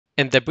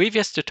In the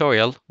previous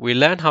tutorial, we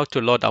learned how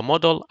to load a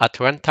model at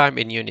runtime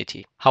in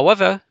Unity.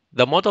 However,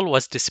 the model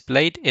was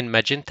displayed in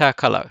magenta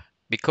color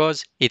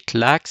because it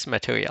lacks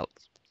material.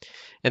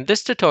 In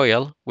this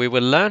tutorial, we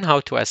will learn how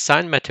to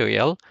assign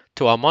material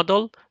to a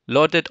model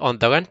loaded on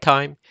the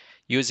runtime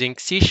using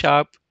C#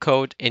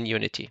 code in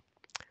Unity.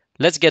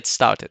 Let's get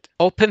started.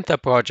 Open the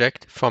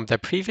project from the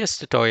previous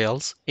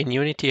tutorials in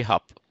Unity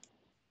Hub.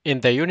 In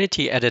the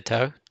Unity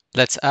editor,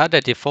 let's add a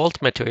default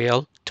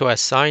material to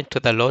assign to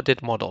the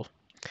loaded model.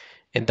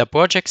 In the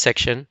project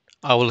section,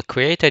 I will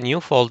create a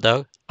new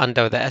folder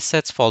under the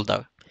Assets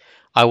folder.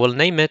 I will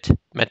name it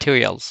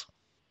Materials.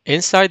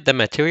 Inside the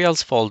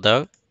Materials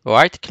folder,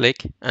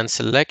 right-click and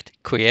select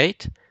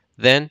Create,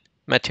 then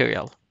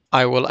Material.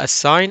 I will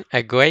assign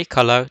a gray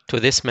color to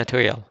this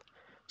material,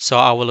 so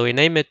I will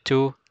rename it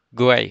to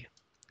Gray.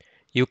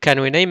 You can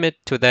rename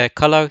it to the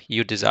color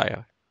you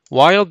desire.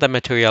 While the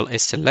material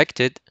is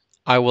selected,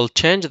 I will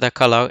change the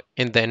color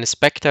in the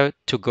inspector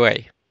to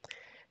gray.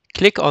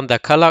 Click on the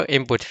color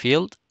input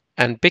field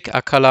and pick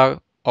a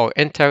color or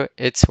enter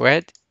its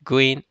red,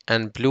 green,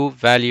 and blue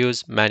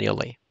values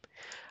manually.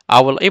 I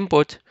will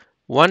input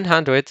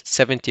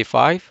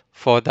 175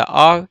 for the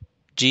R,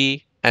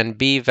 G, and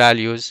B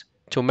values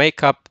to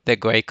make up the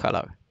gray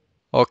color.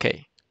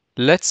 Okay,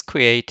 let's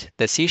create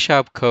the C#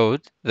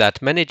 code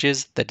that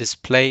manages the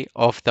display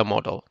of the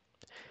model.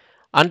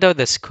 Under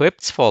the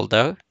Scripts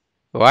folder,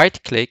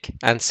 right-click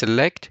and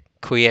select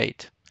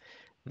Create,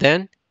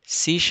 then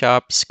C#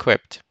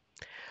 script.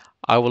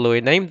 I will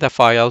rename the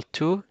file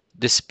to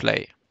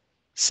Display.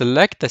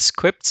 Select the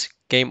Scripts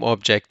game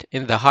object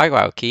in the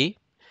hierarchy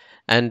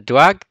and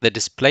drag the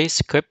display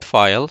script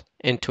file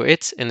into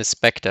its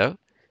inspector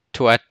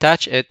to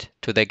attach it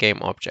to the game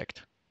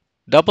object.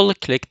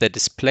 Double-click the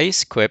display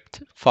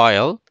script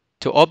file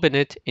to open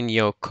it in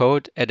your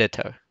code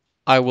editor.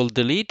 I will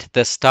delete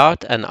the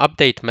start and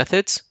update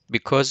methods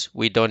because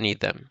we don't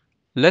need them.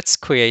 Let's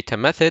create a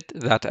method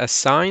that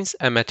assigns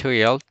a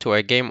material to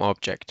a game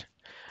object.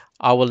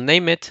 I will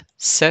name it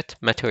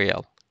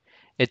setMaterial.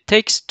 It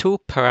takes two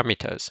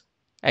parameters,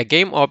 a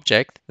game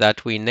object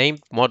that we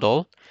named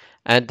model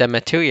and the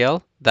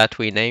material that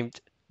we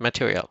named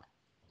material.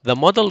 The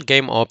model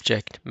game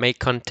object may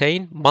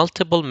contain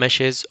multiple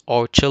meshes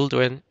or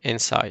children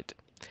inside.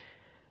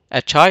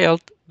 A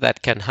child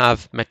that can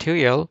have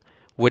material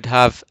would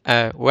have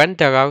a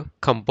renderer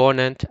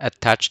component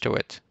attached to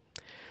it.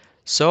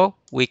 So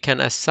we can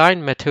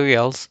assign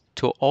materials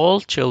to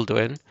all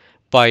children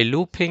by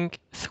looping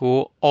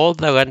through all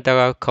the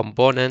renderer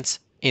components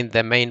in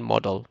the main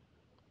model.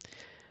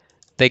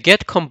 The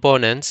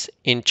getComponents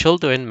in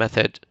children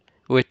method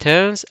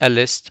returns a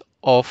list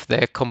of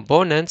the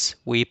components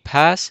we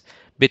pass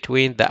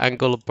between the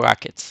angle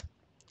brackets.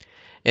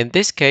 In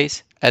this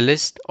case, a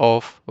list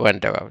of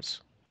renderers.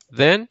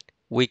 Then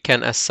we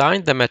can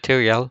assign the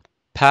material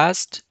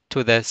passed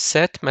to the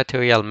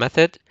setMaterial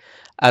method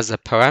as a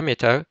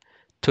parameter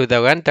to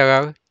the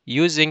renderer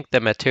using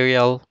the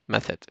material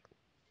method.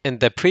 In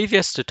the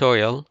previous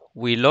tutorial,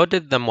 we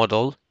loaded the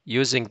model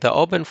using the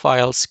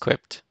OpenFile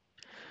script.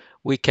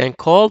 We can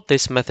call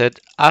this method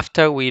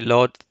after we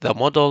load the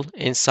model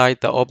inside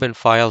the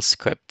OpenFile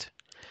script.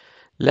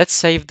 Let's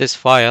save this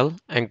file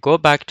and go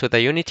back to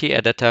the Unity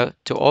editor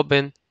to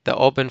open the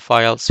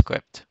OpenFile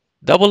script.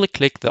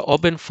 Double-click the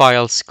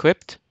OpenFile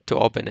script to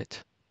open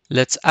it.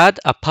 Let's add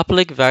a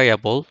public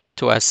variable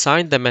to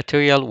assign the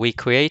material we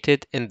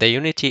created in the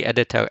Unity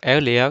editor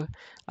earlier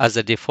as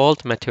a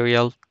default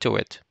material to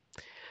it.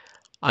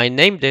 I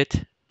named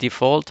it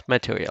default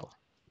material.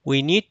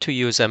 We need to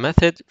use a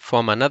method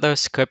from another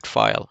script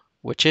file,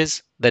 which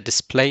is the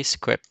display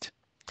script.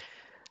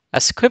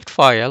 A script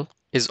file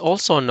is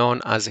also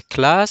known as a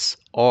class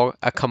or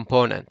a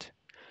component.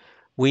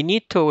 We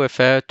need to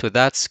refer to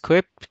that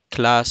script,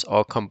 class,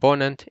 or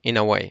component in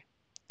a way.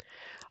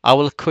 I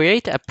will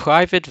create a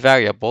private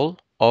variable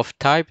of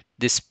type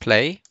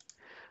display,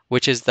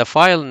 which is the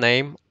file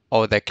name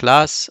or the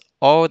class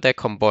or the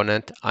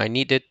component I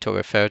needed to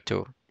refer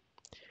to.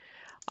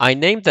 I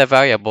named the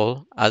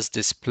variable as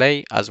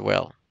display as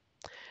well.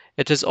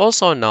 It is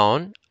also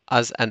known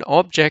as an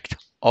object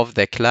of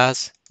the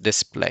class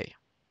display.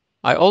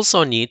 I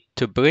also need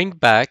to bring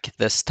back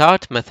the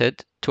start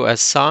method to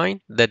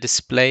assign the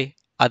display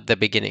at the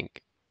beginning.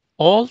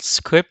 All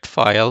script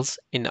files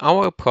in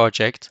our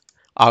project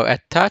are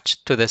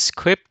attached to the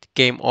script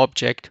game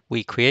object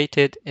we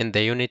created in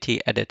the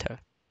Unity editor.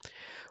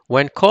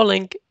 When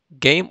calling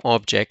game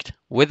object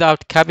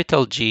without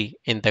capital G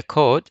in the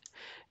code,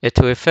 it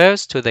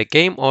refers to the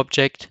game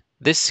object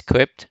this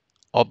script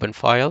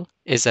OpenFile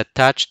is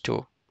attached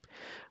to,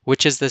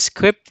 which is the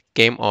script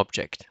game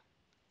object.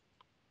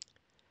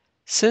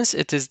 Since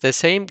it is the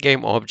same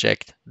game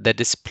object the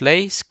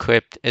display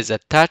script is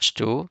attached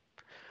to,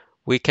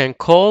 we can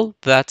call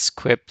that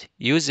script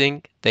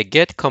using the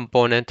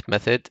getComponent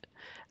method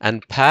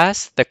and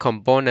pass the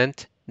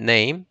component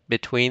name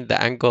between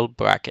the angle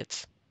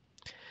brackets.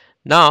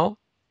 Now,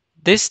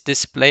 this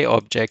display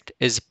object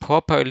is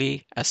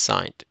properly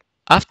assigned.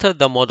 After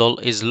the model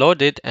is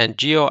loaded and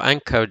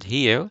geo-anchored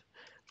here,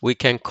 we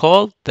can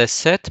call the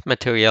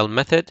setMaterial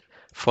method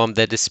from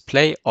the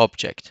display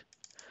object,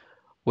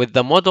 with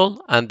the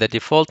model and the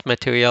default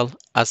material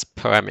as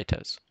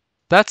parameters.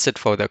 That's it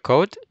for the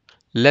code.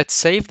 Let's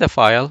save the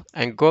file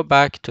and go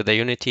back to the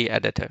Unity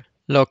editor.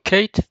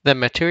 Locate the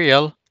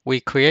material we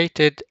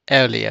created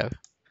earlier.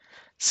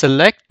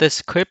 Select the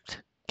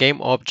script game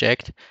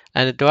object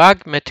and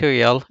drag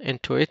material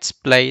into its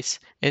place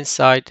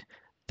inside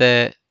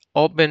the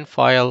open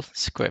file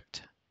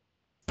script.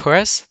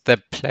 Press the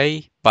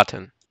play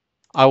button.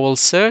 I will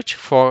search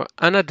for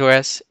an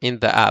address in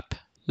the app.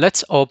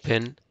 Let's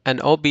open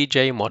an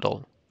OBJ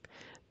model.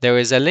 There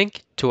is a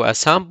link to a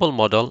sample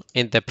model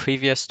in the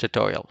previous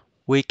tutorial.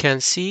 We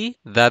can see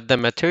that the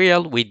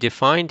material we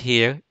defined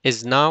here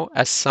is now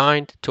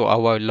assigned to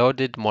our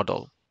loaded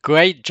model.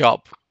 Great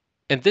job!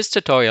 In this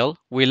tutorial,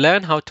 we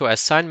learn how to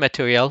assign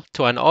material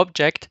to an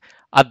object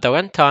at the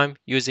runtime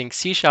using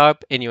C#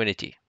 in Unity.